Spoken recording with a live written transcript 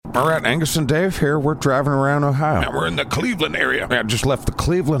All right, Angus and Dave here. We're driving around Ohio. And we're in the Cleveland area. I just left the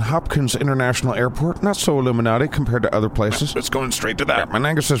Cleveland Hopkins International Airport. Not so Illuminati compared to other places. It's going straight to that. And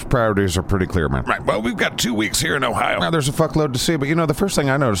Angus's priorities are pretty clear, man. Right, well, we've got 2 weeks here in Ohio. Now, there's a fuckload to see, but you know, the first thing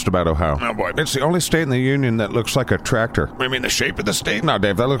I noticed about Ohio... Oh, boy. It's the only state in the union that looks like a tractor. You mean the shape of the state? No,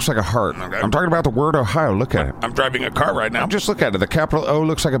 Dave, that looks like a heart. Okay. I'm talking about the word Ohio. Look at it. I'm driving a car right now. Just look at it. The capital O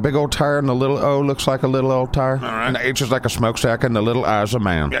looks like a big old tire, and the little O looks like a little old tire. All right. And the H is like a smokestack, and the little I is a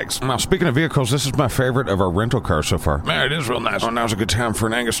man. Yikes. Now, speaking of vehicles, this is my favorite of our rental cars so far. Man, it is real nice. Oh, now's a good time for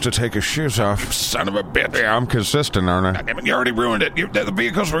an Angus to take his shoes off. Son of a bitch. Yeah, I'm consistent, aren't I? Damn it, you already ruined it. The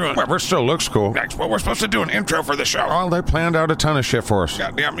vehicle's ruined. Well, it still looks cool. Yikes. Well, we're supposed to do an intro for the show. Oh, they planned out a ton of shit for us.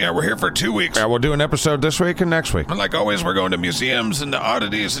 Goddamn, yeah, we're here for 2 weeks. Yeah, we'll do an episode this week and next week. And like always, we're going to museums and the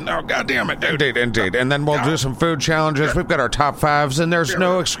oddities and oh, goddamn it, dude. Indeed. And then we'll do some food challenges. We've got our top fives, and there's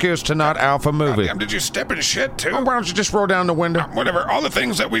no excuse to not alpha movie. Goddamn, did you step in shit, too? Oh, why don't you just roll down the window? Whatever, all the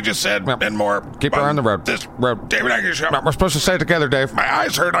things that we just said and more. Keep her on the road. This road. David Angus show. We're supposed to say it together, Dave. My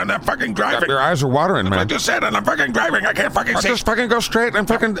eyes hurt on that fucking driving. Your eyes are watering, man. I just said it, I'm fucking driving. I can't fucking see. Just fucking go straight and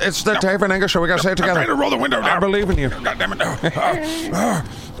fucking, it's the Dave and Angus show. We gotta say it together. I'm trying to roll the window down. I believe in you. God damn it, no.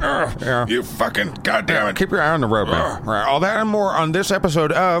 Yeah. You fucking goddamn it. Keep your eye on the road, man. Right, all that and more on this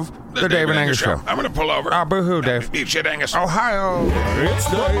episode of the Dave and Angus show. I'm gonna pull over. Oh, boo-hoo, Dave. Eat shit, Angus. Ohio. It's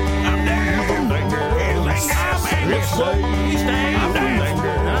Dave and Angus. It's Dave and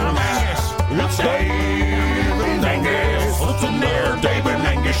Angus. It's Dave and Angus. What's in there? Dave and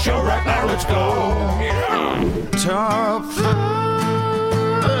Angus show right now. Let's go. Top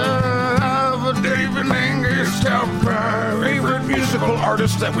 5. Dave and Angus top 5. Favorite musical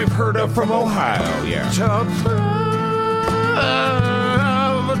artists that we've heard of from Ohio. Yeah. Top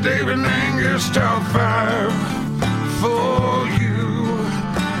 5. Dave and Angus top 5. For you.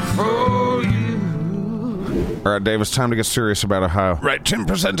 For you. All right, Dave, it's time to get serious about Ohio. Right, Tim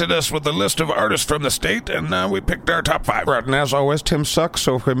presented us with a list of artists from the state, and we picked our top 5. Right, and as always, Tim sucks,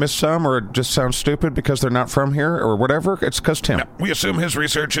 so if we miss some or it just sounds stupid because they're not from here or whatever, it's because Tim. Yeah, we assume his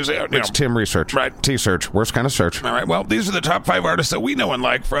research is out. It's Tim research. Right. T-search. Worst kind of search. All right, well, these are the top 5 artists that we know and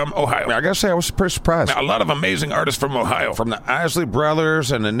like from Ohio. I gotta say, I was pretty surprised. Now, a lot of amazing artists from Ohio. From the Isley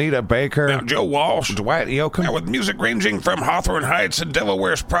Brothers and Anita Baker. Now, Joe Walsh. Dwight Yoakam. Now, with music ranging from Hawthorne Heights and Devil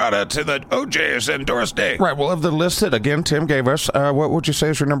Wears Prada to the OJs and Doris Day. Right, well, of the list that, again, Tim gave us, what would you say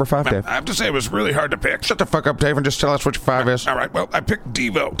is your number 5, Dave? I have to say it was really hard to pick. Shut the fuck up, Dave, and just tell us what your 5 is. All right, well, I picked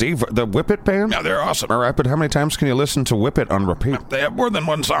Devo. Devo, the Whip It band? Now, they're awesome. All right, but how many times can you listen to Whip It on repeat? They have more than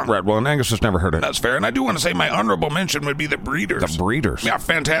one song. Right, well, and Angus has never heard it. That's fair, and I do want to say my honorable mention would be the Breeders. The Breeders? Yeah,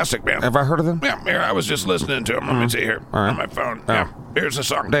 fantastic band. Have I heard of them? Yeah, here, I was just listening to them. Let me see here on my phone. Oh. Yeah, here's the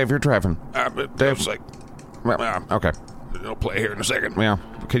song. Dave, you're driving. Dave's like, Well, okay. it'll play here in a second. Yeah.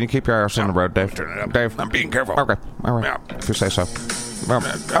 Can you keep your eyes on the road, Dave? Turn it up. Dave. I'm being careful. Okay. All right. Yeah. If you say so. Well,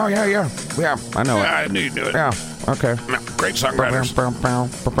 oh, yeah. Yeah, I know it. I knew you'd do it. Yeah, okay. Yeah, great songwriters.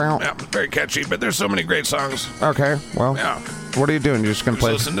 Yeah. Yeah, very catchy, but there's so many great songs. Okay, well, Yeah. what are you doing? You're just going to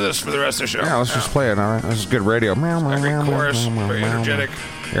play? Listen to this for the rest of the show. Yeah, let's just play it, all right? This is good radio. Great chorus, very energetic.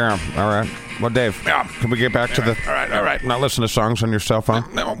 Yeah, all right. Well, Dave, Yeah. can we get back to the... All right. Not listen to songs on your cell phone?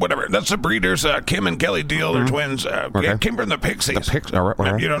 No, whatever. That's the Breeders. Kim and Kelly Deal are twins. Yeah, Kim from the Pixies. All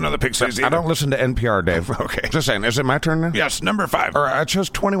right. You don't know the Pixies either? I don't listen to NPR, Dave. Okay. Just saying, is it my turn now? Yes, number 5. All right, I chose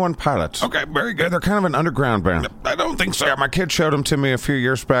 21 Pilots. Okay, very Yeah, good. they're kind of an underground band. I don't think so. Yeah, my kid showed them to me a few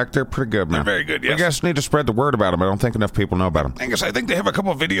years back. They're pretty good, man. They're very good, yes. You guys need to spread the word about them. I don't think enough people know about them. Angus, I think they have a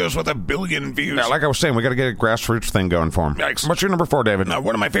couple videos with 1 billion views. Yeah, like I was saying, we got to get a grassroots thing going for them. Yikes. What's your number 4, David? Now,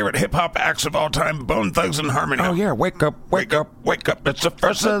 one of my favorite hip-hop acts of all time, Bone Thugs and Harmony. Oh, yeah, wake up. Wake up. It's the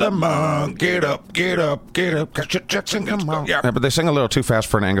first of the month. Get up. Got your jets and come on. Yeah. Yeah, but they sing a little too fast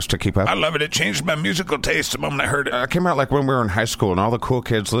for an Angus to keep up. I love it. It changed my musical taste the moment I heard it. It came out like when we were in high school and all the cool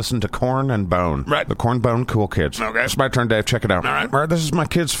kids listened to Korn and Bone. Right. The Korn Bone cool kids. Okay. It's my turn, Dave. Check it out. All right. This is my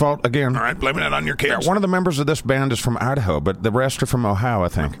kid's fault again. All right, blaming it on your kids. One of the members of this band is from Idaho, but the rest are from Ohio, I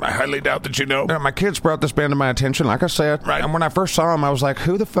think. I highly doubt that you know. Yeah, my kids brought this band to my attention, like I said. Right. And when I first saw them, I was like,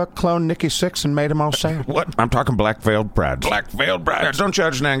 who the fuck cloned Nikki Sixx and made them all sad? What? I'm talking Black Veiled Brides. Black Veiled Brides. Yeah, don't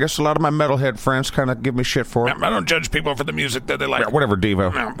judge Angus. A lot of my metalhead friends kind of give me shit for it. I don't judge people for the music that they like. Yeah, whatever,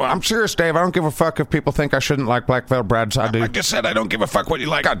 Devo. No, well, I'm serious, Dave. I don't give a fuck if people think I shouldn't like Black Veiled Brides. I do. I just said I don't give a fuck what you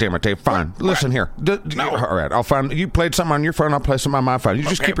like. God damn it, Dave. Fine. Listen here. No. All right. I'll find. You played something on your phone. I'll play some on my phone. You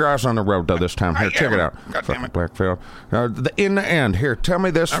just Okay. keep your eyes on the road though this time. Here, check it out. God damn it. Black Veiled. In the end, here. Tell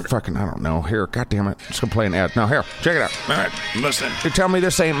me this. Fucking, I don't know. Here. God damn it. It's gonna play an ad. Now here. Check it out. All right, listen. You tell me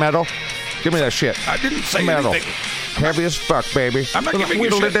this ain't metal. Give me that shit. I didn't say Metal. anything. Heavy as fuck, baby. I'm not giving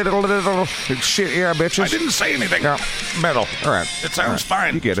you shit. Shit, yeah, bitches. I didn't say anything. Yeah, metal. All right. It sounds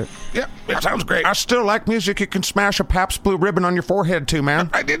fine. You get it. Yeah, it sounds great. I still like music you can smash a Pabst Blue Ribbon on your forehead to, man.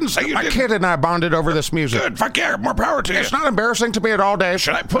 I didn't say you My didn't. kid and I bonded over this music. Good. Fuck yeah, more power to you. It's not embarrassing to me at all, Dave.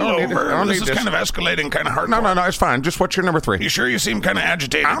 Should I pull over? This is kind of escalating, kind of hard. No, it's fine. Just what's your number 3? You sure you seem kind of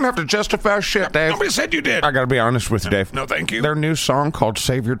agitated? I don't have to justify shit, Dave. Nobody said you did. I gotta be honest with you, Dave. No, thank you. Their new song called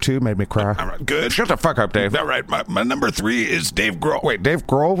Savior 2 made me cry. All right, good. Shut the fuck up, Dave. All right, my number 3 is Dave Grohl. Wait, Dave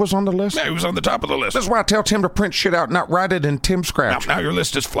Grohl was on the list? Yeah, he was on the top of the list. This is why I tell Tim to print shit out, not write it in Tim Scratch. Now your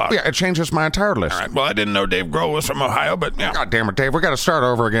list is flawed. Yeah, it changes my entire list. All right, well, I didn't know Dave Grohl was from Ohio, but yeah. God damn it, Dave. We gotta start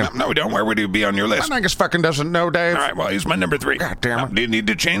over again. No, we don't. Where would he be on your list? Angus fucking doesn't know, Dave. All right, well, he's my number 3. God damn it. Do you need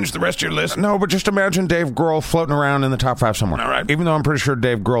to change the rest of your list? No, but just imagine Dave Grohl floating around in the top 5 somewhere. All right. Even though I'm pretty sure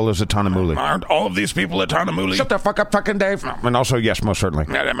Dave Grohl is a Tanamuli. Aren't all of these people at Tanamuli? Shut the fuck up, fucking Dave. And also, yes, most certainly.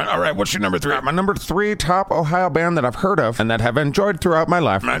 Yeah, damn it. All right, what's your number 3? My number 3 top Ohio band that I've heard of and that have enjoyed throughout my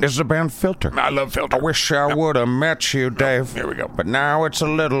life is the band Filter. I love Filter. I wish I would have met you, Dave. Here we go. But now it's a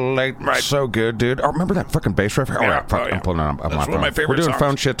little late. Right. So good, dude. Oh, remember that fucking bass riff? Oh, yeah. Fuck, Oh, yeah. I'm pulling it up my That's one phone. of my favorite We're doing songs.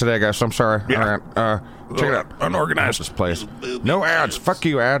 phone shit today, guys, so I'm sorry. Yeah. All right. Check it out. Unorganized. This place. No ads. Fuck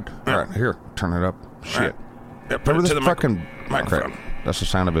you, ad. All right, here. Turn it up. Shit. Yeah, put Remember it this to the fucking microphone. Crap. That's the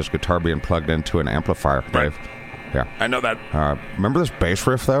sound of his guitar being plugged into an amplifier, Dave. Yeah. I know that. Remember this bass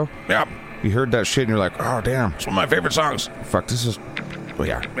riff, though? Yeah. You heard that shit and you're like, oh, damn. It's one of my favorite songs. Fuck, this is... Oh,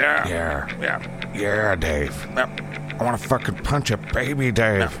 yeah. Yeah, Dave. Yeah. I want to fucking punch a baby,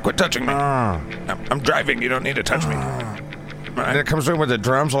 Dave. Quit touching me. I'm driving. You don't need to touch me. All And right. it comes in with the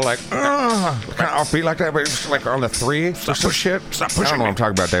drums all like, kind of offbeat like that, but it's like on the 3. Stop Some pushing. shit. Stop I pushing don't know what me. I'm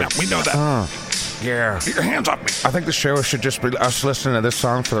talking about, Dave. Yeah, we know that. Yeah. Get your hands off me. I think the show should just be us listening to this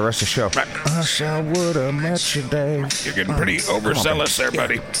song for the rest of the show. Right. I shall would have met you, Dave. You're getting pretty overzealous there,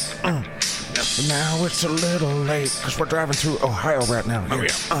 buddy. Now it's a little late because we're driving through Ohio right now. Oh,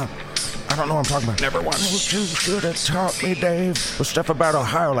 yeah. I don't know what I'm talking about. Never once. You should have taught me, Dave, with stuff about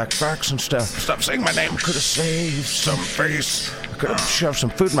Ohio, like facts and stuff. Stop saying my name. Could have saved Some face. I could have shoved some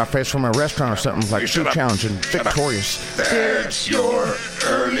food in my face from a restaurant or something, like shut Food up. Challenge and Shut up. Victorious. That's your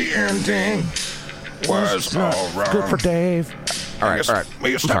early ending. Was all wrong. Good for Dave. All right. Will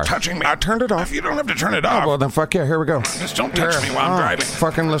you stop Sorry. touching me? I turned it off. You don't have to turn it off. Well, then fuck yeah, here we go. Just don't touch me while I'm driving.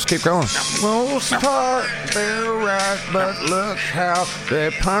 Fucking let's keep going. Most part they're right, but look how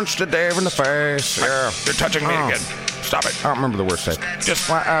they punched a Dave in the face. Yeah. You're touching me again. Stop it. I don't remember the words say. Just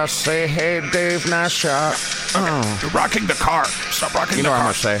Why I say, hey Dave, nice shot. You're rocking the car. Stop rocking You the know car.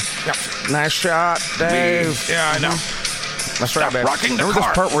 what I'm gonna say. Yep. Nice shot, Dave. Yeah, I know. That's right, babe. rocking the Remember car.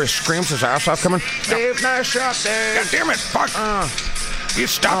 this part where he screams his ass off coming? Dave, nice shot, Dave. God damn it. Fuck. You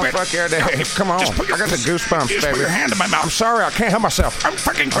stop Oh, it. fuck yeah, Dave. Come on. Just put your, I got the goosebumps, just baby. put your hand in my mouth. I'm sorry, I can't help myself. I'm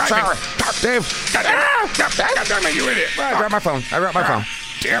fucking I'm driving. sorry. Dave. God damn it, you idiot. I dropped my phone.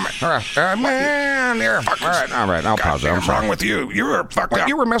 Damn it. All right. Man, there. All right. I'll pause it. I'm What's sorry. wrong with you? You were fucked up.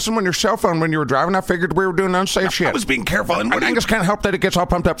 You were messing with your cell phone when you were driving. I figured we were doing unsafe shit. I was being careful. And And Angus can't help that it gets all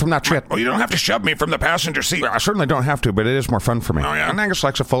pumped up from that shit. well, you don't have to shove me from the passenger seat. I certainly don't have to, but it is more fun for me. Oh, yeah? And Angus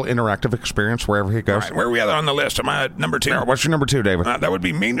likes a full interactive experience wherever he goes. All right, where are we at on the list? Am I at number 2? What's your number 2, David? That would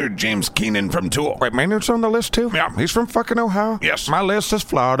be Maynard James Keenan from Tool. Wait, Maynard's on the list too? Yeah. He's from fucking Ohio? Yes. My list is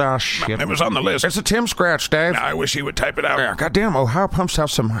flawed. Oh, shit. It was on the list. It's a Tim Scratch, Dave. I wish he would type it out. Yeah, goddamn, Ohio pumps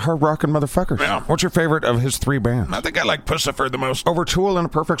out some hard-rocking motherfuckers. Yeah. What's your favorite of his 3 bands? I think I like Pussifer the most. Over Tool and A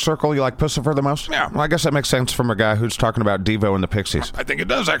Perfect Circle, you like Pussifer the most? Yeah. Well, I guess that makes sense from a guy who's talking about Devo and the Pixies. I think it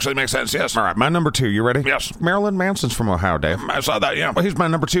does actually make sense, yes. All right, my number 2, you ready? Yes. Marilyn Manson's from Ohio, Dave. I saw that, yeah. Well, he's my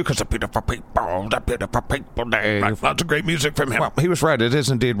number 2 because the beautiful people, Dave. Right, lots of great music from him. Well, he was right. It is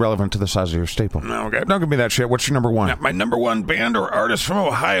indeed relevant to the size of your staple. Okay. Don't give me that shit. What's your number 1? My number 1 band or artist from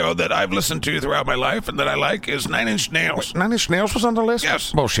Ohio that I've listened to throughout my life and that I like is 9 Inch Nails. 9 Inch Nails was on the list?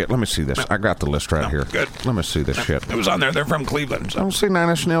 Yes. Bullshit. Let me see this. I got the list right here. Good. Let me see this shit. It was on there. They're from Cleveland. I So. don't see 9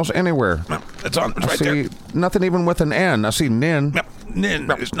 Inch Nails anywhere. It's on. It's I right see there. nothing even with an N. I see Nin. Yep.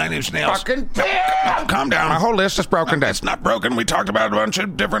 Nin is 9 Inch Nails. Fucking Calm down. My whole list is broken down. It's not broken. We talked about a bunch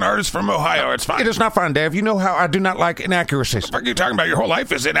of different artists from Ohio. It's fine. It is not fine, Dave. You know how I do not like inaccuracies. What are you talking about? Your whole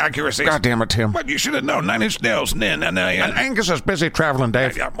life is inaccuracies. God damn it, Tim. What? You should have known. 9 Inch Nails, Nin, and Angus is busy traveling,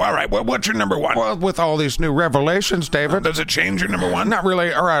 Dave. yeah. All right. Well, what's your number 1? Well, with all these new revelations, David. Does it change your number 1? Not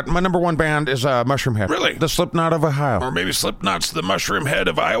really. All right, my number 1 band is Mushroom Head. Really? The Slipknot of Ohio. Or maybe Slipknot's the Mushroom Head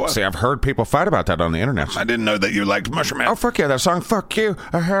of Iowa. See, I've heard people fight about that on the internet. I didn't know that you liked Mushroom Head. Oh, fuck yeah, that song. Fuck fuck you,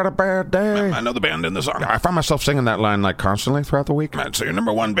 I had a bad day. I know the band in the song. I find myself singing that line like constantly throughout the week. Right, so your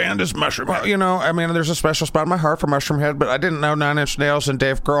number one band is Mushroom Head. Well, you know, I mean, there's a special spot in my heart for Mushroom Head, but I didn't know Nine Inch Nails and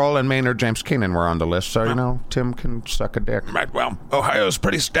Dave Grohl and Maynard James Keenan were on the list, so, you know, Tim can suck a dick. Right, well, Ohio's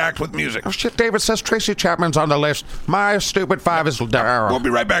pretty stacked with music. Oh, shit, David says Tracy Chapman's on the list. My stupid five is... We'll be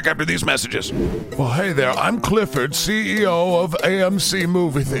right back after these messages. Well, hey there, I'm Clifford, CEO of AMC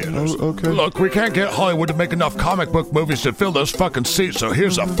Movie Theaters. Oh, okay. Look, we can't get Hollywood to make enough comic book movies to fill those fucking seats, so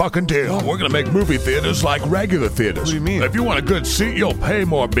here's a fucking deal. We're gonna make movie theaters like regular theaters. What do you mean? If you want a good seat, you'll pay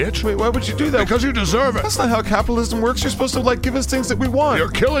more, bitch. Wait, why would you do that? Because you deserve it. That's not how capitalism works. You're supposed to, like, give us things that we want. You're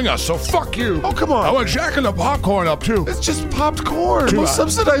killing us, so fuck you. Oh, come on. I want jacking the popcorn up, too. It's just popped corn. The most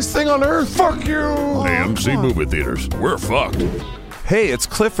subsidized thing on earth. Fuck you. AMC Movie Theaters. We're fucked. Hey, it's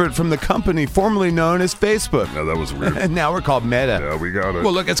Clifford from the company formerly known as Facebook. Yeah, that was weird. And now we're called Meta. Yeah, we got it.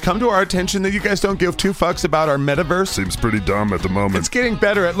 Well, look, it's come to our attention that you guys don't give two fucks about our metaverse. Seems pretty dumb at the moment. It's getting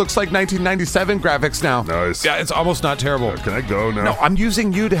better. It looks like 1997 graphics now. Nice. Yeah, it's almost not terrible. Can I go now? No, I'm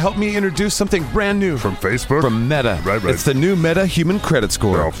using you to help me introduce something brand new. From Facebook? From Meta. Right. It's the new Meta Human Credit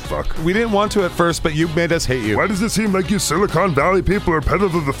Score. Oh, fuck. We didn't want to at first, but you made us hate you. Why does it seem like you Silicon Valley people are pedal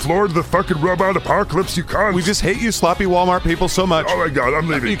to the floor to the fucking robot apocalypse, you cons? We just hate you sloppy Walmart people so much. Oh my god, I'm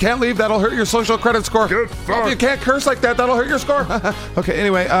leaving. You can't leave. That'll hurt your social credit score. Get fucked. You can't curse like that. That'll hurt your score. Okay,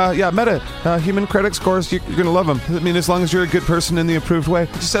 anyway, yeah, Meta. Human credit scores, you're going to love them. I mean, as long as you're a good person in the approved way.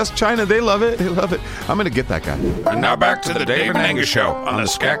 Just ask China. They love it. They love it. I'm going to get that guy. And now back to the Dave and Angus Show on the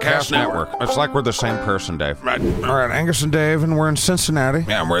SKATCAST Network. It's like we're the same person, Dave. Right. All right, Angus and Dave, and we're in Cincinnati.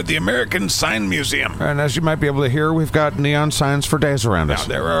 Yeah, we're at the American Sign Museum. And as you might be able to hear, we've got neon signs for days around Now, us.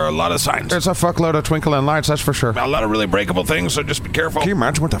 there are a lot of signs. There's a fuckload of twinkling lights, that's for sure. A lot of really breakable things, so just be careful. Can you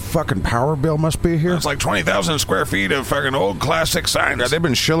imagine what the fucking power bill must be here? It's like 20,000 square feet of fucking old classic signs. Yeah, they've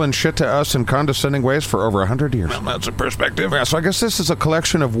been shilling shit to us in condescending ways for over 100 years. Well, that's a perspective. Yeah, so I guess this is a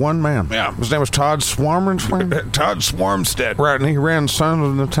collection of one man. Yeah. His name was Todd Swarmstead. Todd Swarmstead. Right, and he ran Signs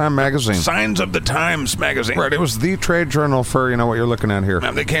of the Time magazine. Signs of the Times magazine. Right, it was the trade journal for, you know, what you're looking at here.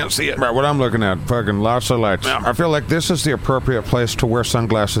 Now, they can't see it. Right, what I'm looking at, fucking lots of lights. Yeah. I feel like this is the appropriate place to wear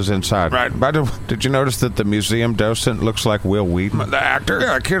sunglasses inside. Right. By the way, did you notice that the museum docent looks like Will Wheaton? The actor?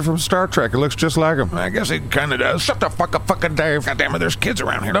 Yeah, a kid from Star Trek. It looks just like him. I guess he kind of does. Shut the fuck up, fucking Dave. God damn it, there's kids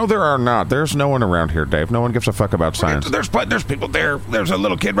around here. No, there are not. There's no one around here, Dave. No one gives a fuck about science. There's people there. There's a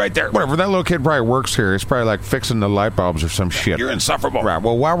little kid right there. Whatever, that little kid probably works here. He's probably like fixing the light bulbs or some shit. You're insufferable. Right,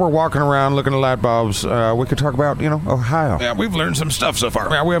 well, while we're walking around looking at light bulbs, we could talk about, you know, Ohio. Yeah, we've learned some stuff so far.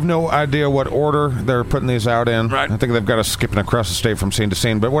 Yeah, we have no idea what order they're putting these out in. Right. I think they've got us skipping across the state from scene to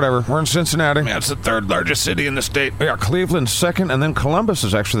scene, but whatever. We're in Cincinnati. Yeah, it's the third largest city in the state. Yeah, Cleveland's second, and then Columbus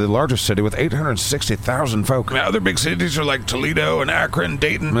is actually the largest city with 860,000 folk. Yeah, other big cities are like Toledo and Akron,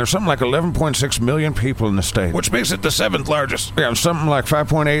 Dayton. And there's something like 11.6 million people in the state. Which makes it the seventh largest. Yeah, and something like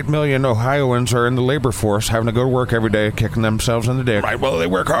 5.8 million Ohioans are in the labor force, having to go to work every day, kicking themselves in the dick. Right, well, they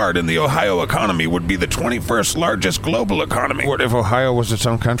work hard, and the Ohio economy would be the 21st largest global economy. What if Ohio was its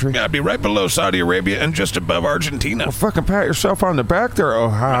own country? Yeah, it'd be right below Saudi Arabia and just above Argentina. Well, fucking pat yourself on the back there,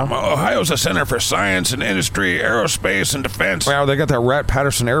 Ohio. Ohio's a center for science and industry, aerospace, and defense. Wow, they got that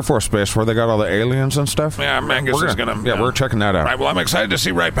Wright-Patterson Air Force Base where they got all the aliens and stuff. Yeah, Angus is gonna... Yeah, we're checking that out. Right, well, I'm excited to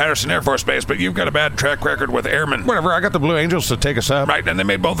see Wright-Patterson Air Force Base, but you've got a bad track record with airmen. Whatever, I got the Blue Angels to take us up. Right, and they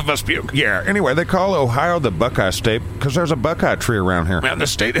made both of us puke. Yeah, anyway, they call Ohio the Buckeye State because there's a Buckeye tree around here. Man, the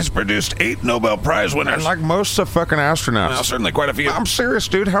state has produced 8 Nobel Prize winners. And like most of fucking astronauts. Well, certainly quite a few. I'm serious,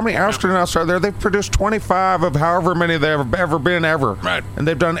 dude. How many astronauts are there? They've produced 25 of however many they've ever been ever. Right. And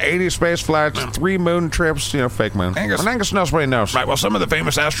they've done 80 space flights, 3 moon trips, you know, fake moon. Angus. And Angus knows what he knows. Right, well, some of the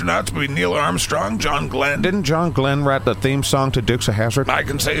famous astronauts would be Neil Armstrong, John Glenn. Didn't John Glenn write the theme song to Dukes of Hazzard? I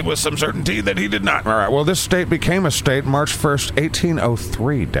can say with some certainty that he did not. All right, well, this state became a state March 1st,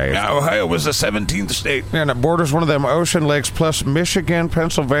 1803, Dave. Now, Ohio was the 17th state. Yeah, and it borders one of them ocean lakes plus Michigan,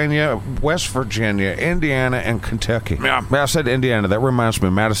 Pennsylvania, West Virginia, Indiana, and Kentucky. Yeah. I said Indiana. That reminds me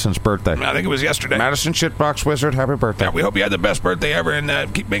of Madison's birthday. I think it was yesterday. Madison Shitbox Wizard, happy birthday. Yeah, we hope you had the best birthday ever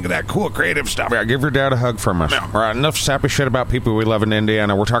and keep making that cool, creative stuff. Yeah, give your dad a hug from us. Yeah. All right, enough sappy shit about people we love in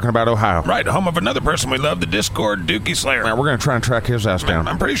Indiana. We're talking about Ohio. Right, home of another person we love, the Discord Dookie Slayer. Now, we're going to try and track his ass down.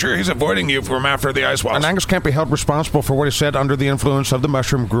 I'm pretty sure he's avoiding you from after the ice walls. And Angus can't be held responsible for what he said under the influence of the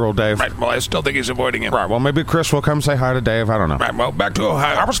mushroom gruel, Dave. Right, well, I still think he's avoiding him. Right, well, maybe Chris will come say hi to Dave. I don't know. Right, well, back to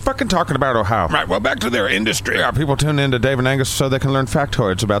Ohio. I was fucking talking about Ohio. Right, well, back to their industry. Yeah, people tune in to Dave and Angus so they can learn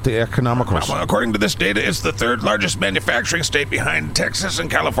factoids about the economicals. Well, according to this data, it's the third largest manufacturing state behind Texas and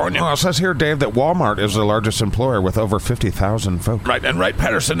California. Well, it says here, Dave, that Walmart is the largest employer with over 50,000 1,000 folks. Right, and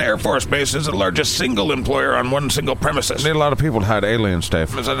Wright-Patterson Air Force Base is the largest single employer on one single premises. Need a lot of people to hide aliens,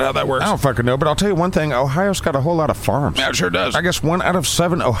 Dave. Is that how that works? I don't fucking know, but I'll tell you one thing. Ohio's got a whole lot of farms. Yeah, it sure does. I guess 1 out of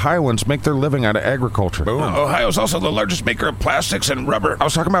 7 Ohioans make their living out of agriculture. Boom. Ohio's also the largest maker of plastics and rubber. I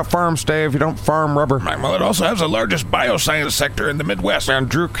was talking about farms, Dave. You don't farm rubber. Right, well, it also has the largest bioscience sector in the Midwest. And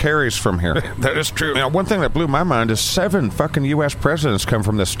Drew Carey's from here. That is true. Now, one thing that blew my mind is 7 fucking U.S. presidents come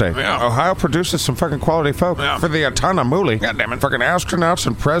from this state. Yeah. Ohio produces some fucking quality folk. Yeah. For the Atanamuli. God damn it. Fucking astronauts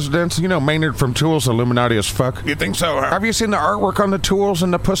and presidents. You know, Maynard from Tool's Illuminati as fuck. You think so, huh? Have you seen the artwork on the Tools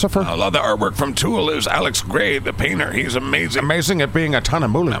and the Pussifer? A lot of the artwork from Tool is Alex Gray, the painter. He's amazing. Amazing at being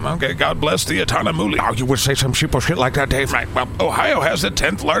Atanamuli. Okay, God bless the Atanamuli. Oh, you would say some sheeple shit like that, Dave. Right, well, Ohio has the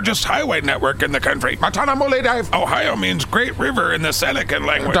 10th largest highway network in the country. Atanamuli, Dave. Ohio means Great River in the Senecan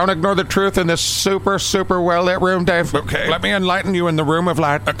language. Don't ignore the truth in this super, super well-lit room, Dave. Okay. Let me enlighten you in the room of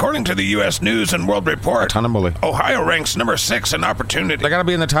light. According to the U.S. News and World Report, Atanamuli. Ohio ranks number 6 in opportunity. They gotta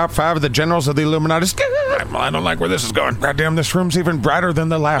be in the top 5 of the generals of the Illuminati. Right, well, I don't like where this is going. Goddamn, this room's even brighter than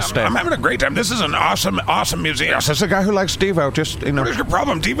the last day. I'm having a great time. This is an awesome museum. Yes, it's a guy who likes Devo, just, you know. What is your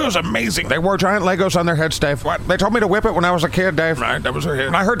problem? Devo's amazing. They wore giant Legos on their heads, Dave. What? They told me to whip it when I was a kid, Dave. Right, that was her hit.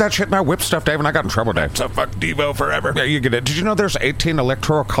 And I heard that shit and I whipped stuff, Dave, and I got in trouble, Dave. So fuck Devo forever. Yeah, you get it. Did you know there's 18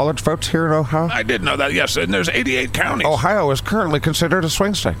 electoral college votes here in Ohio? I did know that, yes, and there's 88 counties. Ohio is currently considered a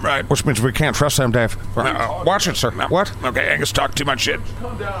swing state. Right. Which means we can't trust them, Dave. Watch it, sir. What? Okay, Angus talked too much shit.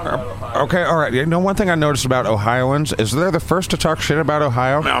 Okay, all right. You know, one thing I noticed about Ohioans is they're the first to talk shit about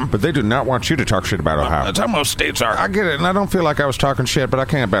Ohio, but they do not want you to talk shit about Ohio. That's how most states are. I get it, and I don't feel like I was talking shit, but I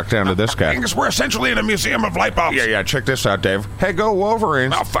can't back down to this guy. Angus, we're essentially in a museum of light bulbs. Yeah, check this out, Dave. Hey, go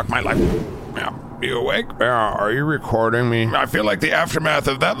Wolverines. Oh, fuck my life. Yeah. You awake? Yeah, are you recording me? I feel like the aftermath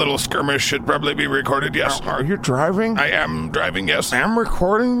of that little skirmish should probably be recorded, yes. Are you driving? I am driving, yes. I'm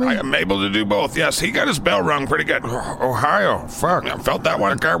recording me? I am able to do both, yes. He got his bell rung pretty good. Ohio, fuck. I felt that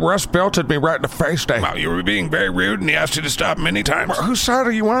one. That guy Russ belted me right in the face, Dave. Wow, you were being very rude, and he asked you to stop many times. Well, whose side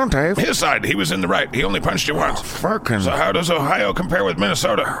are you on, Dave? His side. He was in the right. He only punched you once. Fucking. So how does Ohio compare with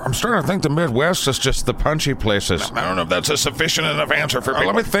Minnesota? I'm starting to think the Midwest is just the punchy places. I don't know if that's a sufficient enough answer for people.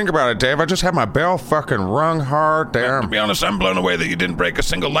 Let me think about it, Dave. I just had my bell fucking rung hard, damn. To be honest, I'm blown away that you didn't break a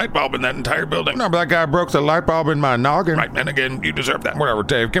single light bulb in that entire building. No, but that guy broke the light bulb in my noggin. Right, and again, you deserve that. Whatever,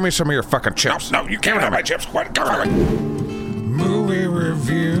 Dave. Give me some of your fucking chips. No, you can't have my chips. What? Movie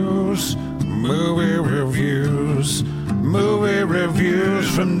reviews, movie reviews, movie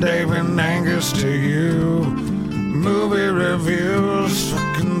reviews from Dave and Angus to you. Movie reviews,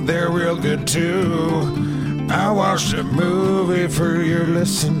 fucking they're real good too. I watched a movie for you,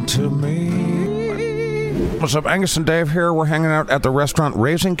 listen to me. What's up, Angus and Dave here. We're hanging out at the restaurant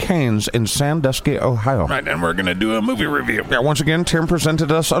Raising Cane's in Sandusky, Ohio. Right, and we're going to do a movie review. Yeah, once again, Tim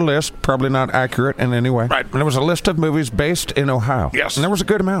presented us a list, probably not accurate in any way. Right. And it was a list of movies based in Ohio. Yes. And there was a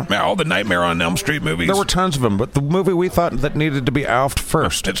good amount. Yeah, all the Nightmare on Elm Street movies. There were tons of them, but the movie we thought that needed to be alfed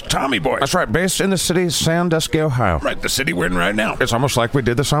first. It's Tommy Boy. That's right, based in the city Sandusky, Ohio. Right, the city we're in right now. It's almost like we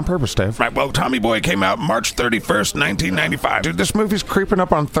did this on purpose, Dave. Right, well, Tommy Boy came out March 31st, 1995. Dude, this movie's creeping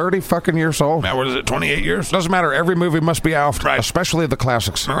up on 30 fucking years old. Now, what is it, 28 years? Doesn't matter, every movie must be alfed, right. Especially the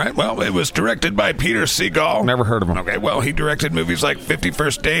classics. All right, well, it was directed by Peter Segal. Never heard of him. Okay, well, he directed movies like 50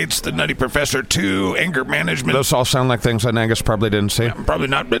 First Dates, The Nutty Professor 2, Anger Management. Those all sound like things that Angus probably didn't see. Yeah, probably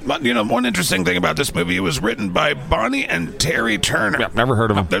not, but, you know, one interesting thing about this movie, it was written by Bonnie and Terry Turner. Yeah, never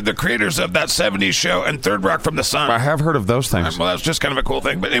heard of them. They're the creators of That 70s Show and Third Rock from the Sun. I have heard of those things. Well, that's just kind of a cool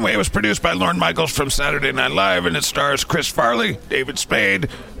thing. But anyway, it was produced by Lorne Michaels from Saturday Night Live, and it stars Chris Farley, David Spade,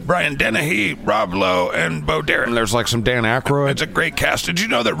 Brian Dennehy, Rob Lowe, and Bo Derek. And there's like some Dan Aykroyd. It's a great cast. Did you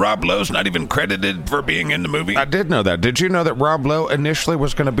know that Rob Lowe's not even credited for being in the movie? I did know that. Did you know that Rob Lowe initially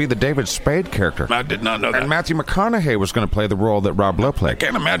was going to be the David Spade character? I did not know that. And Matthew McConaughey was going to play the role that Rob Lowe played. I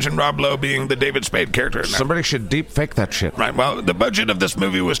can't imagine Rob Lowe being the David Spade character. Somebody should deep fake that shit. Right, well, the budget of this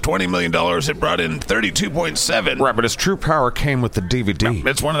movie was $20 million. It brought in $32.7. Right, but its true power came with the DVD.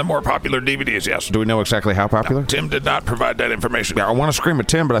 It's one of the more popular DVDs, yes. Do we know exactly how popular? No, Tim did not provide that information. Yeah, I want to scream at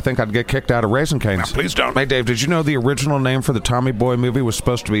Tim, but I think I'd get kicked out of Raising Cane's. No, please don't. Hey, Dave, did you know the original name for the Tommy Boy movie was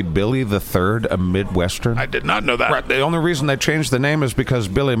supposed to be Billy the Third, a Midwestern? I did not know that. Right, the only reason they changed the name is because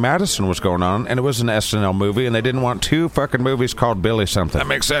Billy Madison was going on, and it was an SNL movie, and they didn't want two fucking movies called Billy something. That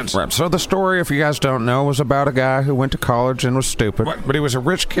makes sense. Right, so the story, if you guys don't know, was about a guy who went to college and was stupid. What? But he was a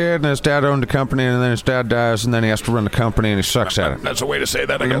rich kid, and his dad owned a company, and then his dad dies, and then he has to run the company, and he sucks at it. That's a way to say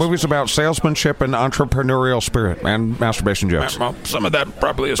that, I And guess. the movie's about salesmanship and entrepreneurial spirit, and masturbation jokes. Well, some of that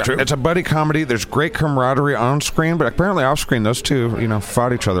probably probably is true. It's a buddy comedy. There's great camaraderie on screen, but apparently off screen, those two,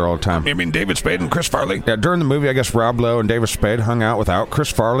 fought each other all the time. You mean David Spade and Chris Farley? Yeah, during the movie, I guess Rob Lowe and David Spade hung out without Chris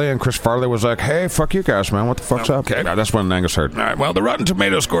Farley, and Chris Farley was like, hey, fuck you guys, man. What the fuck's up? Okay. Yeah, that's what Angus heard. All right, well, the Rotten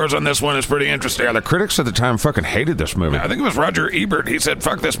Tomato scores on this one is pretty interesting. Yeah, the critics at the time fucking hated this movie. I think it was Roger Ebert. He said,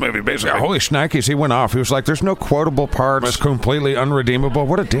 fuck this movie, basically. Yeah, holy shnikes, he went off. He was like, there's no quotable parts. It's completely unredeemable.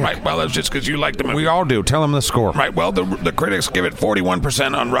 What a dick. Right, well, that's just because you like the movie. We all do. Tell him the score. Right, well, the critics give it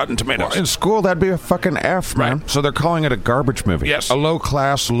 41% on Rotten Tomatoes. Well, in school, that'd be a fucking F, man. Right. So they're calling it a garbage movie. Yes. A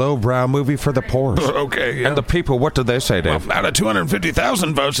low-class, low-brow movie for the poor. Okay, yeah. And the people, what do they say, Dave? Well, out of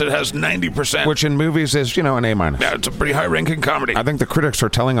 250,000 votes, it has 90%. Which in movies is, an A-. Yeah, it's a pretty high-ranking comedy. I think the critics are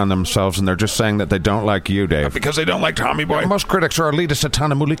telling on themselves, and they're just saying that they don't like you, Dave. Because they don't like Tommy Boy. Most critics are elitist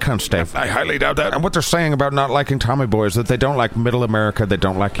atanamuli cunts, Dave. I highly doubt that. And what they're saying about not liking Tommy Boy is that they don't like middle America, they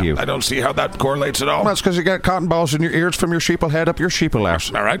don't like you. I don't see how that correlates at all. Well, that's because you got cotton balls in your ears from your sheeple head up your sheeple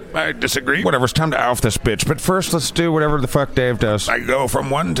ass. All right, I disagree. Whatever, it's time to off this bitch. But first, let's do whatever the fuck Dave does. I go from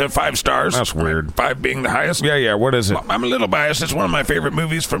 1 to 5 stars. That's weird. 5 being the highest. Yeah, what is it? Well, I'm a little biased. It's one of my favorite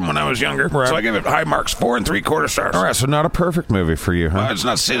movies from when I was younger. Right. So I give it high marks, 4 3/4 stars. All right, so not a perfect movie for you, huh? It's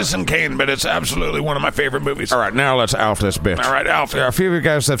not Citizen Kane, but it's absolutely one of my favorite movies. All right, now let's ALF this bitch. All right, ALF. Yeah, a few of you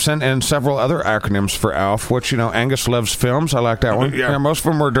guys have sent in several other acronyms for ALF, which, Angus loves films. I like that one. Yeah. Most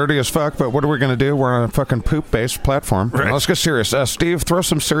of them were dirty as fuck, but what are we going to do? We're on a fucking poop-based platform. Right. Well, let's get serious. Steve, throw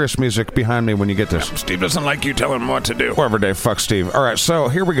some serious music behind me when you get this. Steve doesn't like you telling him what to do. Whatever, Dave. Fuck Steve. All right, so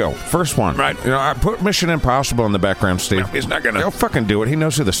here we go. First one. Right. I put Mission Impossible in the background, Steve. No, he's not gonna. He'll fucking do it. He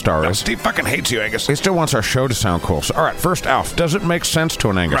knows who the star is. Steve fucking hates you, Angus. He still wants our show to sound cool. So, all right, first ALF. Does it make sense to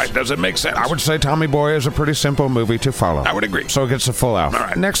an Angus? Right, does it make sense? I would say Tommy Boy is a pretty simple movie to follow. I would agree. So it gets a full ALF. All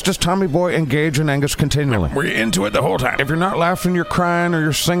right. Next, does Tommy Boy engage in Angus continually? We're into it the whole time. If you're not laughing, you're crying, or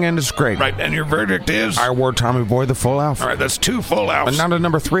you're singing, it's great. Right, and your verdict is? I award Tommy Boy the full ALF. All right, that's 2 full ALFs. And now to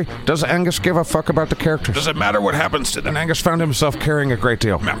number 3. Does Angus give a fuck about the characters? Does it matter what happens to them? And Angus found himself caring a great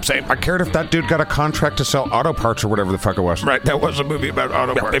deal. Yeah, same. I cared if that dude got a contract to sell auto parts or whatever the fuck it was. Right, that was a movie about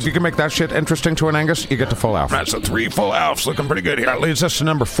auto parts. If you can make that shit interesting to an Angus, you get to full ALF. Right, so 3 full ALFs, looking pretty good here. That leads us to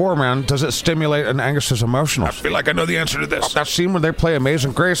number 4, man. Does it stimulate an Angus's I emotionals? feel like I know the answer to this. That scene where they play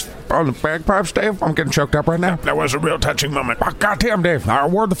Amazing Grace on the bagpipes, Dave, I'm getting choked up right now. That was a real touching moment. Oh, goddamn, Dave. I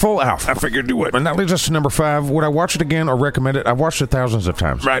award the full ALF. I figured you would. And that leads us to number 5. Would I watch it again or recommend it? I've watched it thousands of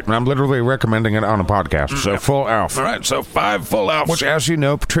times. Right. And I'm literally recommending it on a podcast. So full ALF. All right, so 5 full ALFs. Which, as you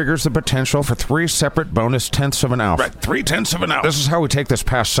know, triggers the potential for 3 separate bonus tenths of an ALF. Right, 3/10 of an ALF. This is how we take this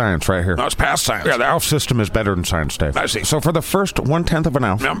past science right here. No, it's past science. Yeah, the ALF system is better than science, Dave. I see. So for the first 1/10 of an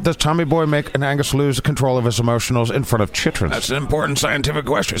ALF, Yeah. does Tommy Boy make an Angus lose control of his emotionals in front of chitrons? That's an important scientific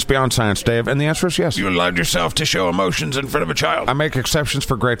question. It's beyond science, Dave, and the answer is yes. You allowed yourself to show emotions in front of a child. I make exceptions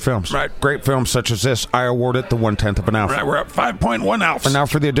for great films. Right. Great films such as this, I award it the 1/10 of an ALF. Right, we're at 5.1 ALFs. And now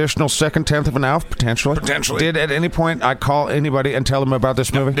for the additional second 10th of an ALF, potentially. Potentially. Did at any point I call anybody and tell them about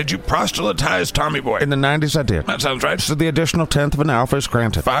this movie? Did you proselytize Tommy Boy? In the 90s, I did. That sounds right. So the additional 10th of an ALF is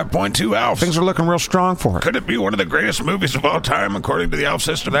granted. 5.2 ALFs. Things are looking real strong for it. Could it be one of the greatest movies of all time, according to the ALF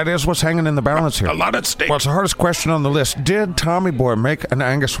system? That is what's hanging in the balance here. A lot at stake. Well, it's the hardest question on the list. Did Tommy Boy make an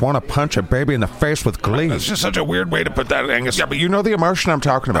Angus want to punch a baby in the face with glee? That's just such a weird way to put that, Angus. Yeah, but you know the emotion I'm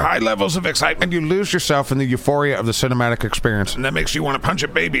talking about. High levels of excitement. And you lose yourself in the euphoria of the cinematic experience. And that makes you want to punch a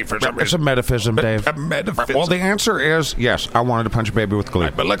baby for some It's a reason. metaphism, Dave. A metaphysics. Well, the answer is yes, I wanted to punch a baby with glee.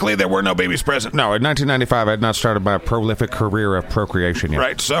 But luckily, there were no babies present. No, in 1995, I had not started my prolific career of procreation yet.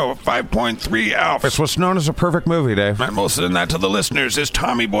 Right, so 5.3 ALFs. It's what's known as a perfect movie, Dave. And we'll send that to the listeners. Is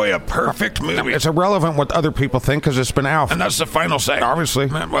Tommy Boy a perfect movie? It's irrelevant what other people think because it's been ALF. And that's the final say. Obviously.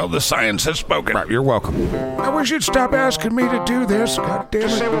 Well, the science has spoken. Right, you're welcome. I wish you'd stop asking me to do this. God damn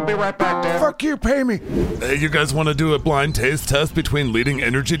it. We'll be right back, Dave. Fuck you, pay me. Hey, you guys want to do a blind taste test between leading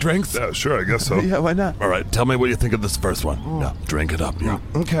energy drinks? Yeah, sure, I guess so. Yeah, why not? All right, tell me what you think of this first one. Yeah, drink it up. Yeah.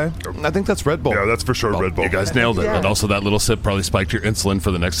 Okay. I think that's Red Bull. Yeah, that's for sure Red Bull. You guys nailed it. And also that little sip probably spiked your insulin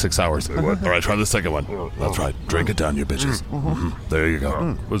for the next 6 hours. All right, try the second one. That's right. Drink it down, you bitches. There you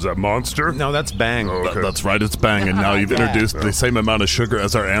go. Was that Monster? No, that's Bang. Okay. That's right, it's Bang, and now you've introduced the same amount of sugar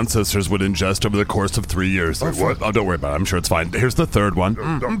as our ancestors would ingest over the course of 3 years. what? Oh, don't worry about it. I'm sure it's fine. Here's the third one.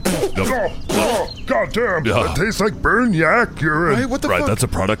 God damn! Yeah. That tastes like burn yak urine. Hey, what the Right, fuck? that's a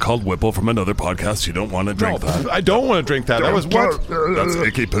product called Whipple from another podcast. You don't want to drink that. I don't want to drink that. That was what? That's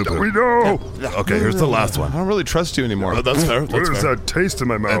icky poo-poo. We know. Okay, here's the last I one. don't really trust you anymore. That's fair. What That's does fair. that taste in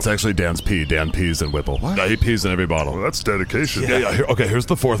my mouth? That's actually Dan's pee. Dan pees in Whipple. Yeah, he pees in every bottle. Well, that's dedication. Yeah. Okay, here's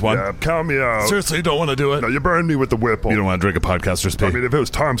the fourth one. Yeah, count me out. Seriously, you don't want to do it? No, you burned me with the Whipple. You don't want to drink a podcaster's pee? I mean, if it was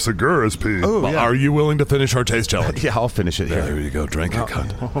Tom Segura's pee. Oh, Well, yeah. are you willing to finish our taste challenge? Yeah, I'll finish it Yeah, here. there you go. Drink it,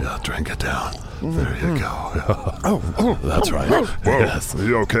 cunt. Yeah, drink it down. There you go. Oh, that's right. Whoa, Yes. are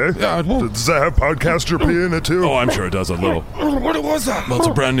you okay? Yeah, well- Does that have podcaster pee in it too? Oh, I'm sure it does a little. What was that? Well, it's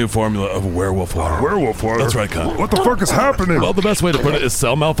a brand new formula of werewolf water. Werewolf water? That's right, cunt. What the fuck is happening? Well, the best way to put it is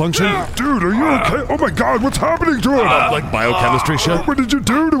cell malfunction. Dude, are you okay? Oh my god, what's happening to him? Like biochemistry shit. What did you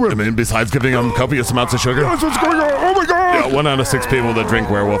do to him? I mean, besides giving him copious amounts of sugar. That's what's going on. Oh my god! Yeah, 1 out of 6 people that drink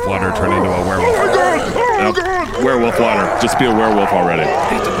werewolf water turn into a werewolf. Oh my god! Oh god! Werewolf water. Just be a werewolf already.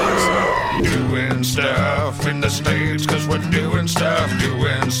 Doing stuff in the States, cause we're doing stuff,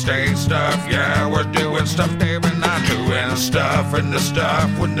 doing state stuff, yeah, we're doing stuff, Dave and I doing stuff in the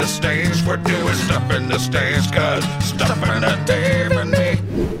States, we're doing stuff in the States, cause stuff in the Dave and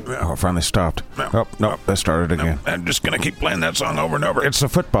me. Oh, finally stopped. Oh, no, that started again. I'm just gonna keep playing that song over and over. It's a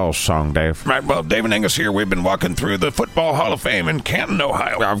football song, Dave. Right, well, Dave and Angus here, we've been walking through the Football Hall of Fame in Canton,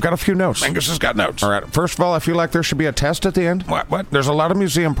 Ohio. I've got a few notes. Angus has got notes. All right, first of all, I feel like there should be a test at the end. What? There's a lot of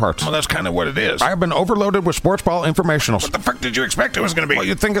museum parts. Well, that's kind of what it is. I have been overloaded with sports ball informationals. What the fuck did you expect it was gonna be? Well,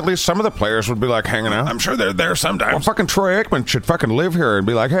 you'd think at least some of the players would be like hanging out. I'm sure they're there sometimes. Well, fucking Troy Aikman should fucking live here and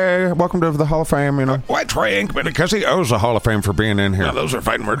be like, hey, welcome to the Hall of Fame, you know. Why Troy Aikman? Because he owes the Hall of Fame for being in here. Now, those are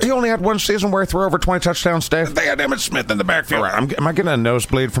fighting words. He only had one season where he threw over 20 touchdowns, Dave. They had Emmett Smith in the backfield. All right, am I getting a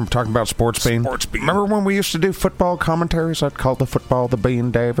nosebleed from talking about sports bean? Sports bean. Remember when we used to do football commentaries? I'd call the football the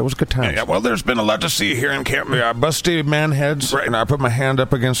bean, Dave. It was good times. Yeah, well, there's been a lot to see here in Canton. Yeah, busty man heads. Right. And I put my hand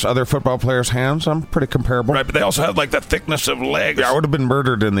up against other football players' hands. I'm pretty comparable. Right, but they also have like the thickness of legs. Yeah, I would have been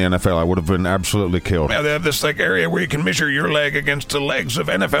murdered in the NFL. I would have been absolutely killed. Yeah, they have this like area where you can measure your leg against the legs of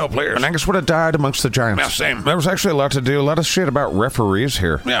NFL players. And Angus would have died amongst the Giants. Yeah, same. There was actually a lot to do, a lot of shit about referees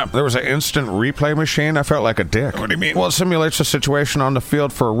here. Yeah. There was an instant replay machine. I felt like a dick. What do you mean? Well, it simulates a situation on the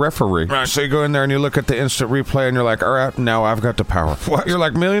field for a referee. Right. So you go in there and you look at the instant replay and you're like, all right, now I've got the power. What? You're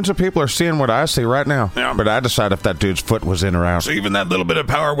like, millions of people are seeing what I see right now. Yeah. But I decide if that dude's foot was in or out. So even that little bit of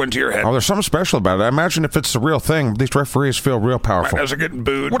power went to your head. Oh, there's something special about it. I imagine if it's the real thing, these referees feel real powerful. As they're getting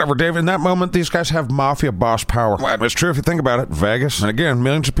booed. Whatever, Dave. In that moment, these guys have mafia boss power. What? It's true if you think about it. Vegas. And again,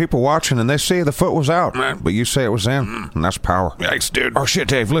 millions of people watching, and they see the foot was out. Right. But you say it was in. And that's power. Yikes, dude. Oh, shit,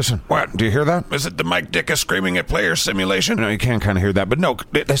 Dave, listen. What? Do you hear that? Is it the Mike Dickus screaming at player simulation? No, you can kind of hear that. But no,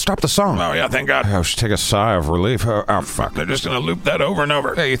 they stopped the song. Oh, yeah, thank God. I should take a sigh of relief. Oh, fuck. They're just going to loop that over and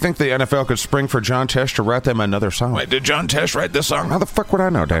over. Hey, you think the NFL could spring for John Tesh to write them another song? Wait, did John Tesh write this song? How the fuck would I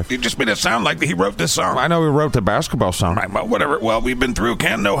know, Dave? You just made it sound like he wrote this song. I know he wrote the basketball song. Right, well, whatever. Well, we've been through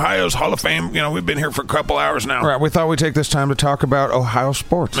Canton, Ohio's Hall of Fame. You know, we've been here for a couple hours now. All right, we thought we'd take this time to talk about Ohio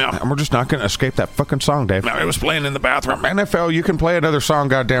sports. Yeah. And we're just not going to escape that fucking song, Dave. Now, it was playing in the bathroom. NFL, you can play another song,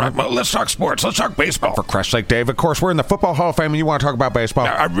 goddammit. Well, let's talk sports. Let's talk baseball. For Christ's sake, Dave. Of course, we're in the Football Hall of Fame and you want to talk about baseball.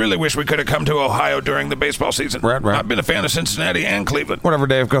 Now, I really wish we could have come to Ohio during the baseball season. Right. I've been a fan of Cincinnati and Cleveland. Whatever,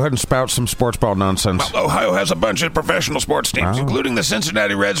 Dave. Go ahead and spout some sports ball nonsense. Well, Ohio has a bunch of professional sports teams, Oh. including the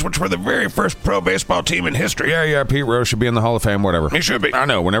Cincinnati Reds, which were the very first pro baseball team in history. Yeah, Pete Rose should be in the Hall of Fame, whatever. He should be. I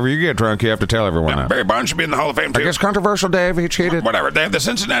know, whenever you get drunk, you have to tell everyone that. Barry Bonds should be in the Hall of Fame, too. I guess controversial, Dave. He cheated. Whatever. They have the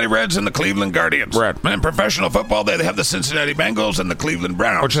Cincinnati Reds and the Cleveland Guardians. Right. And in professional football, they have the Cincinnati Bengals and the Cleveland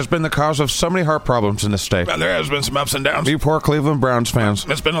Browns. Which has been the cause of so many heart problems in this state. Well, there has been some ups and downs. You poor Cleveland Browns fans.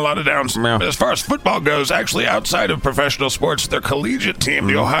 It's been a lot of downs. Yeah. But as far as football goes, actually outside of professional sports, their collegiate team,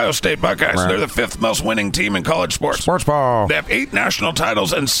 the Ohio State Buckeyes, Right. they're the 5th most winning team in college sports. Sports ball. They have 8 national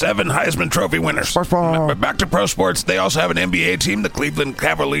titles and 7 Heisman Trophy winners. Sports ball. But back to pro sports, they also have an NBA team, the Cleveland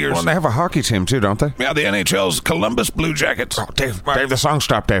Cavaliers. Well, and they have a hockey team, too, don't they? Yeah, the NHL's Columbus Blue Jackets. Oh, Dave, the song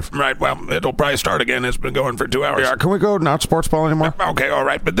stopped, Dave. Right, well, it'll probably start again. It's been going for 2 hours. Yeah, can we go not sports ball anymore? Okay, all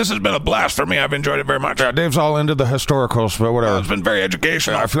right. But this has been a blast for me. I've enjoyed it very much. Yeah, Dave's all into the historicals, but whatever. It's been very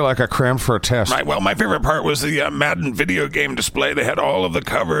educational. I feel like I crammed for a test. Right, well, my favorite part was the Madden video game display. They had all of the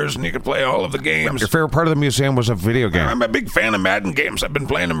covers, and you could play all of the games. Your favorite part of the museum was a video game. I'm a big fan of Madden games. I've been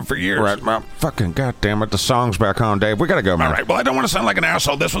playing them for years. Right, well, fucking goddamn it, the song's back on, Dave. We gotta go, man. All right, well, I don't want to sound like an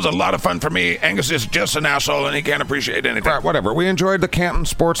asshole. This was a lot of fun for me. Angus is just an asshole, and he can't appreciate anything. Right, whatever. We enjoyed the Canton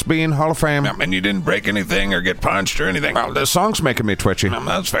Sports Bean Hall of Fame. And you didn't break anything or get punched or anything. Well, the song's making me twitchy.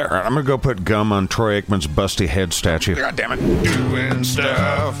 That's fair. All right, I'm gonna go put gum on Troy Aikman's busty head statue. God damn it. Doing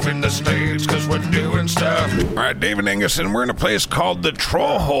stuff in the States, because we're doing stuff. All right, David Angus, and we're in a place called the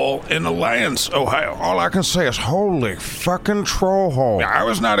Troll Hole in Alliance, Ohio. All I can say is, holy fucking troll hole. I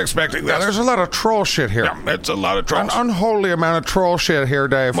was not expecting Yeah, that. there's a lot of troll shit here. Yeah, it's a lot of trolls. An unholy amount of troll shit here,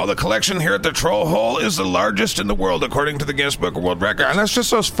 Dave. Well, the collection here at the Troll Hole is the largest in the world, according to the Guinness Book of World Records. And that's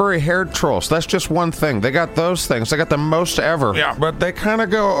just those furry-haired trolls. That's just one thing. They got those things. They got the most ever. Yeah. But they kind of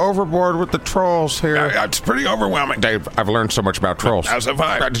go overboard with the trolls here. Yeah, it's pretty overwhelming. Dave, I've learned so much about trolls. As have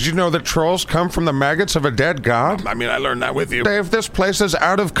I. Did you know that trolls come from the maggots of a dead god? I mean, I learned that with you. Dave, this place is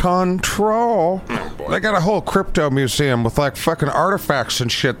out of control. boy. They got a whole crypto museum with like fucking artifacts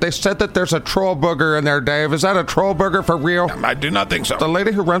and shit. They said that there's a troll booger in there, Dave. Is that a troll booger for real? I do not think so. The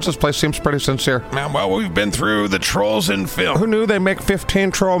lady who runs this place seems pretty sincere. Well, we've been through the trolls in film. Who knew they make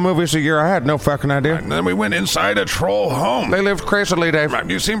 15 troll movies a year? I had no fucking idea. And then we went inside a troll home. They lived crazily, Dave.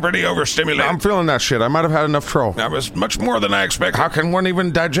 You seem pretty overstimulated. I'm feeling that shit. I might have had enough troll. That was much more than I expected. How can one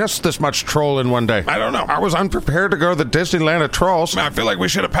even digest this much troll in one day? I don't know. I was unprepared to go to the Disneyland of trolls. I feel like we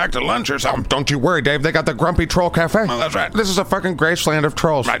should have packed a lunch or something. Don't you worry, Dave. They got the Grumpy Troll Cafe. Well, that's right. This is a fucking Graceland of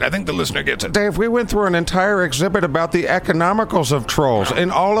trolls. Right, I think the listener gets it. Dave, we went through an entire exhibit about the economicals of trolls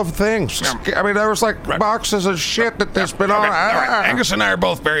in all of things. I mean, there was like boxes of shit that there's been on. All right. Angus and I are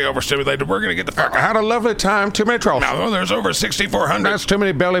both very overstimulated. We're going to get the fuck I had a lovely time. Too many trolls. Now, there's over 6,400. That's too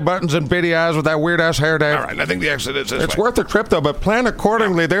many belly buttons and bitty eyes with that weird-ass hair, Dave. All right, I think the exit is this It's way. worth the trip, though, but plan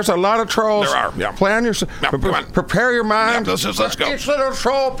accordingly. There's a lot of trolls. There are, yeah. Plan your... come on. Prepare your mind. Yeah, let's go. Each little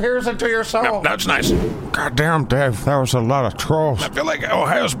troll peers into your soul. Yeah, that's nice. God damn, Dave, that was a lot of trolls. I feel like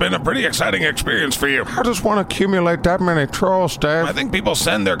Ohio's been a pretty exciting experience for you. I just want to accumulate that many trolls, Dave. I think people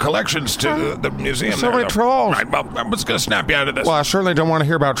send their collections to the museum. So many trolls. Right, well, I'm just going to snap you out of this. Well, I certainly don't want to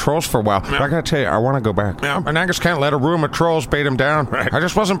hear about trolls for a while. But I gotta tell you, I want to go back. Yeah. And Angus can't let a room of trolls bait him down. Right. I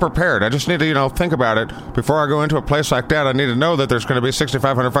just wasn't prepared. I just need to, think about it. Before I go into a place like that, I need to know that there's going to be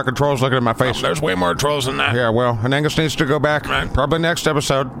 6,500 fucking trolls looking at my face. There's way more trolls than that. Yeah, well, and Angus needs to go back. Right. Probably next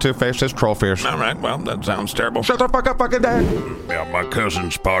episode to face his troll fears. All right, well, that sounds terrible. Shut the fuck up, fucking Dad. Yeah, my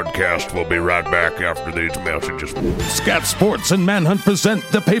cousin's podcast will be right back after these messages. Scat Sports and Manhunt present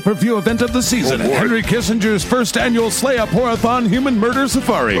the pay-per-view event of the season. Oh, boy. Henry Kissinger's first annual Slay Up Horathon Human Murder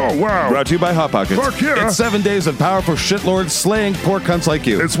Safari. Oh, wow. Brought to you by Hot Pockets. Fuck yeah. It's 7 days of powerful shitlords slaying poor cunts like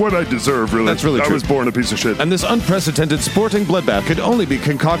you. It's what I deserve, really. That's really I true. was born a piece of shit. And this unprecedented sporting bloodbath could only be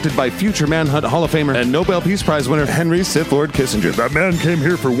concocted by future Manhunt Hall of Famer and Nobel Peace Prize winner Henry Sith Lord Kissinger. That man came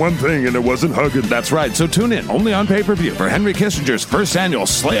here for one thing, and it wasn't hugging. That's right, so tune in, only on pay-per-view, for Henry Kissinger's first annual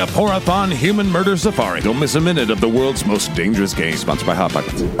Slay Up Horathon Human Murder Safari. Don't miss a minute of the world's most dangerous game. Sponsored by Hot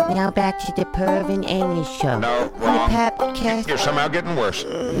Pockets. Now back to the Perv and Angus show. No, wrong. Podcast. You're somehow getting worse.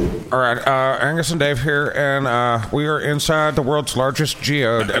 All right, Angus and Dave here, and we are inside the world's largest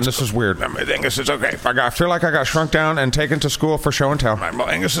geode, and this is weird. Angus is okay. I feel like I got shrunk down and taken to school for show and tell. Well,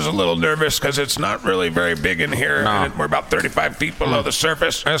 Angus is a little nervous because it's not really very big in here. No. And we're about 35 feet below the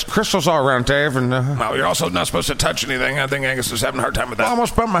surface. There's crystals all around, Dave, and Well, you're also not supposed to touch anything. I think Angus is having a hard time with I that.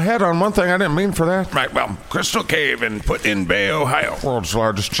 almost bumped my head on one thing I didn't mean for that. Right, well, Crystal Cave in Put-in Bay, Ohio. World's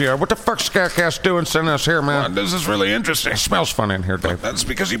largest geode. What the fuck's SKATCAST doing sending us here, man? This is really interesting. It smells funny in here, Dave. That's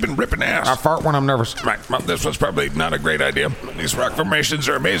because you've been ripping ass. I fart when I'm nervous. Right, well, this was probably not a great idea. These rock formations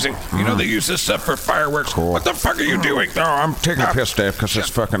are amazing. You know, they use this stuff for fireworks. Cool. What the fuck are you doing? No, I'm taking a piss, Dave, because it's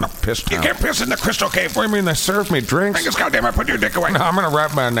fucking piss You time. can't piss in the Crystal Cave. What do you mean they serve me drinks? Angus, goddamn, put your dick away. No, I'm gonna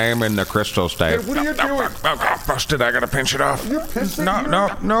write my name in the crystals, Dave. What are you doing? Okay, busted. I gotta pinch it off.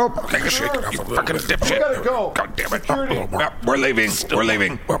 Nope. Take a shake. You fucking dipshit. gotta go. God damn it. We're leaving. We're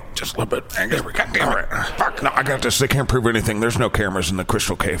leaving. Well, just a little bit. Angus, God damn it. Fuck. No, I got this. They can't prove anything. There's no cameras in the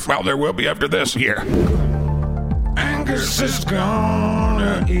crystal cave. Well, there will be after this. Here. Angus is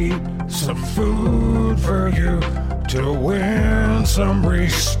gonna eat some food for you to win some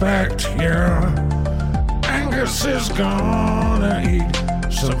respect, yeah. Angus is gonna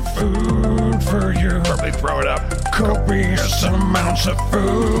eat some food for you. Probably throw it up. Copious amounts of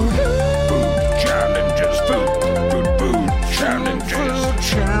food. Food challenges. Food challenges. Food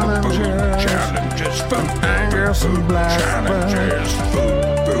challenges. Food challenges. Food. Angus and Blackburn. Challenges.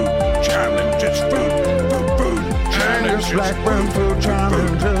 Food challenges. Food Angus challenges. Blackburn food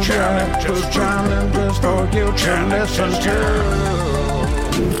challenges. Food challenges for you to listen to.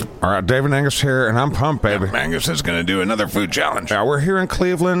 All right, David Angus here, and I'm pumped, baby. Angus is going to do another food challenge. Yeah, we're here in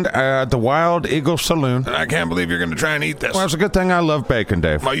Cleveland at the Wild Eagle Saloon. And I can't believe you're going to try and eat this. Well, it's a good thing I love bacon,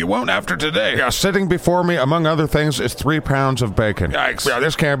 Dave. Well, you won't after today. Yeah, sitting before me, among other things, is 3 pounds of bacon. Yikes. Yeah,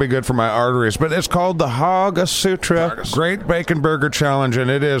 this can't be good for my arteries, but it's called the Hog Sutra Great Bacon Burger Challenge,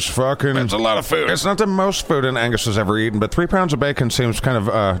 and it is fucking... That's a lot of food. It's not the most food Angus has ever eaten, but 3 pounds of bacon seems kind of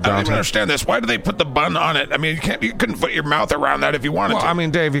I don't even daunting. understand this. Why do they put the bun on it? I mean, you couldn't put your mouth around that if you wanted Well, to. I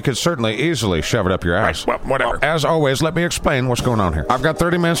mean, Dave, you could certainly easily shove it up your ass. Right, well, whatever. As always, let me explain what's going on here. I've got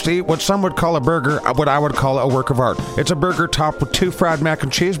 30 minutes to eat what some would call a burger, what I would call a work of art. It's a burger topped with 2 fried mac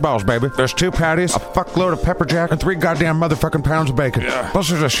and cheese balls, baby. There's 2 patties, a fuckload of pepper jack, and 3 goddamn motherfucking pounds of bacon. Yeah. Plus,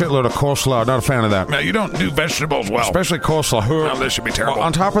 there's a shitload of coleslaw. Not a fan of that. Now, you don't do vegetables well. Especially coleslaw. Well, this should be terrible. Well,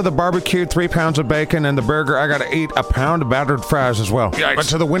 on top of the barbecued 3 pounds of bacon and the burger, I gotta eat a pound of battered fries as well. Yikes. But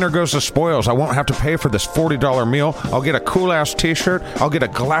to the winner goes the spoils. I won't have to pay for this $40 meal. I'll get a cool-ass t-shirt. I'll get a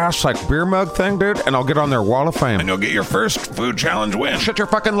glass glass, like, beer mug thing, dude, and I'll get on their wall of fame. And you'll get your first food challenge win. Shut your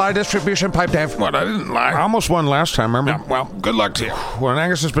fucking lie distribution pipe, Dave. What? I didn't lie. I almost won last time, remember? Yeah, well, good luck to you. Well,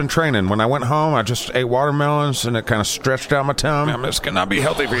 Angus has been training. When I went home, I just ate watermelons, and it kind of stretched out my tongue. This cannot be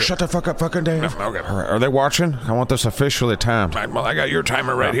healthy for you. Shut the fuck up, fucking Dave. Okay. All right, are they watching? I want this officially timed. Right, well, I got your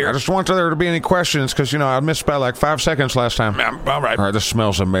timer right here. I just want there to be any questions, because, I missed by like 5 seconds last time. All right. All right, this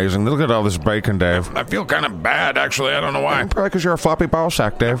smells amazing. Look at all this bacon, Dave. I feel kind of bad, actually. I don't know why. Probably because you're a floppy ball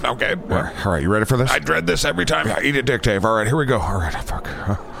sack, Dave. Okay. All right, you ready for this? I dread this every time. Yeah, eat a dick, Dave. All right, here we go. All right, fuck.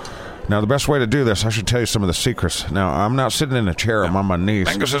 Now, the best way to do this, I should tell you some of the secrets. Now, I'm not sitting in a chair. I'm on my knees.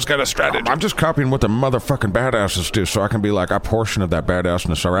 Angus has got a strategy. I'm just copying what the motherfucking badasses do, so I can be like a portion of that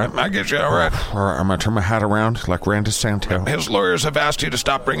badassness, all right? I get you, all right. All right, I'm going to turn my hat around like Randy Santel. His lawyers have asked you to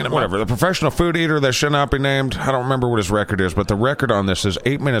stop bringing him Whatever. up. The professional food eater that should not be named, I don't remember what his record is, but the record on this is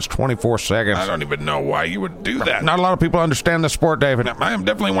 8 minutes, 24 seconds. I don't even know why you would do that. Not a lot of people understand the sport, David. I am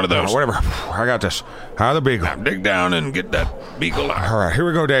definitely one of those. Whatever. I got this. How the beagle. Now, dig down and get that beagle out. All right, here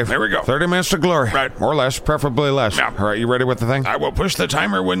we go, Dave. Here we go. 30 minutes to glory. Right. Or less, preferably less. Yeah. All right, you ready with the thing? I will push the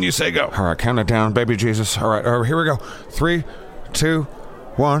timer when you say go. All right, count it down, baby Jesus. All right, here we go. 3, 2,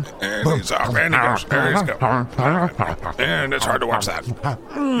 1. And he's off. And he goes. There he goes. And it's hard to watch that.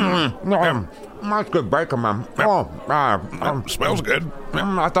 That's good bacon, man. Smells good.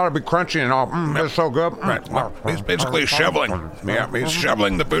 I thought it'd be crunchy and all. It's so good. Right. Well, he's basically shoveling. Yeah, he's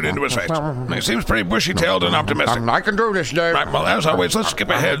shoveling the food into his face. He seems pretty bushy-tailed and optimistic. I can do this, Dave. Right, well, as always, let's skip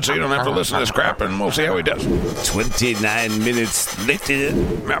ahead so you don't have to listen to this crap, and we'll see how he does. 29 minutes later.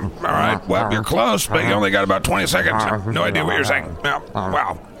 Yeah, all right, well, you're close, but you only got about 20 seconds. No idea what you're saying. Yeah,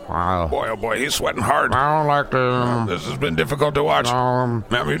 wow. Boy, oh boy, he's sweating hard. I don't like to... This has been difficult to watch.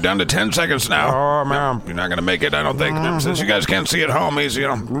 You're down to 10 seconds now. Oh, man. You're not going to make it, I don't think. Since you guys can't see at home, he's,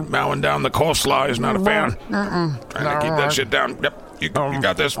 mowing down the coleslaw. He's not a fan. Trying to keep that shit down. Yep. You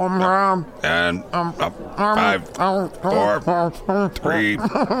got this. And 5, 4, 3,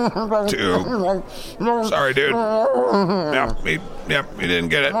 2. Sorry, dude. Yeah, he didn't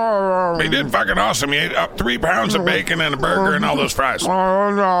get it. He did fucking awesome. He ate up 3 pounds of bacon and a burger and all those fries.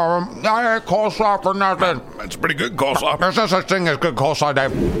 Oh, no. I ate coleslaw for nothing. That's pretty good coleslaw. There's no such thing as good coleslaw,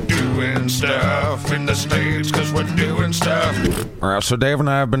 Dave. Doing stuff in the States because we're doing stuff. All right, so Dave and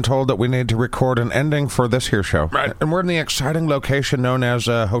I have been told that we need to record an ending for this here show. Right. And we're in the exciting location known as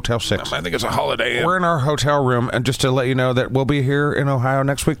Hotel 6. I think it's a Holiday Inn. We're in our hotel room, and just to let you know that we'll be here in Ohio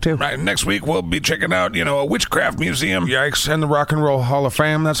next week, too. Right, next week we'll be checking out, a witchcraft museum. Yikes, and the Rock and Roll Hall of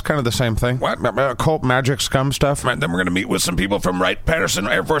Fame. That's kind of the same thing. What? Occult magic scum stuff. Right, then we're going to meet with some people from Wright-Patterson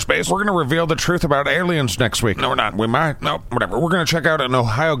Air Force Base. We're going to reveal the truth about aliens next week. No, we're not. We might. No. Whatever. We're going to check out an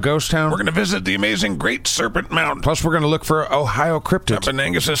Ohio ghost town. We're going to visit the amazing Great Serpent Mountain. Plus, we're going to look for Ohio cryptids. And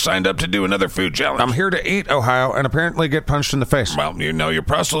Angus has signed up to do another food challenge. I'm here to eat Ohio and apparently get punched in the face. Well, you're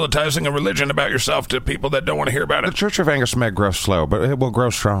proselytizing a religion about yourself to people that don't want to hear about The it. Church of Angus may grow slow, but it will grow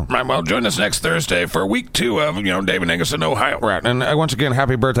strong. Right, well, join us next Thursday for week 2 of, Dave and Angus in Ohio. Right, and once again,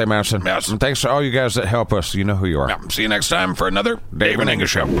 happy birthday, Madison. Yes. And thanks to all you guys that help us. You know who you are. Yeah, see you next time for another Dave and Angus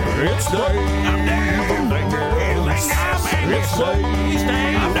show. It's Dave and Angus. It's Dave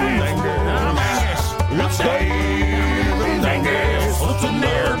and Angus. It's Dave and Angus. What's in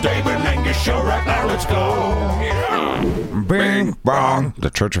there? Dave and Angus show right now. Let's go. Bing bong. The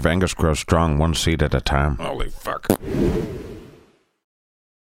Church of Angus grows strong, one seed at a time. Holy fuck.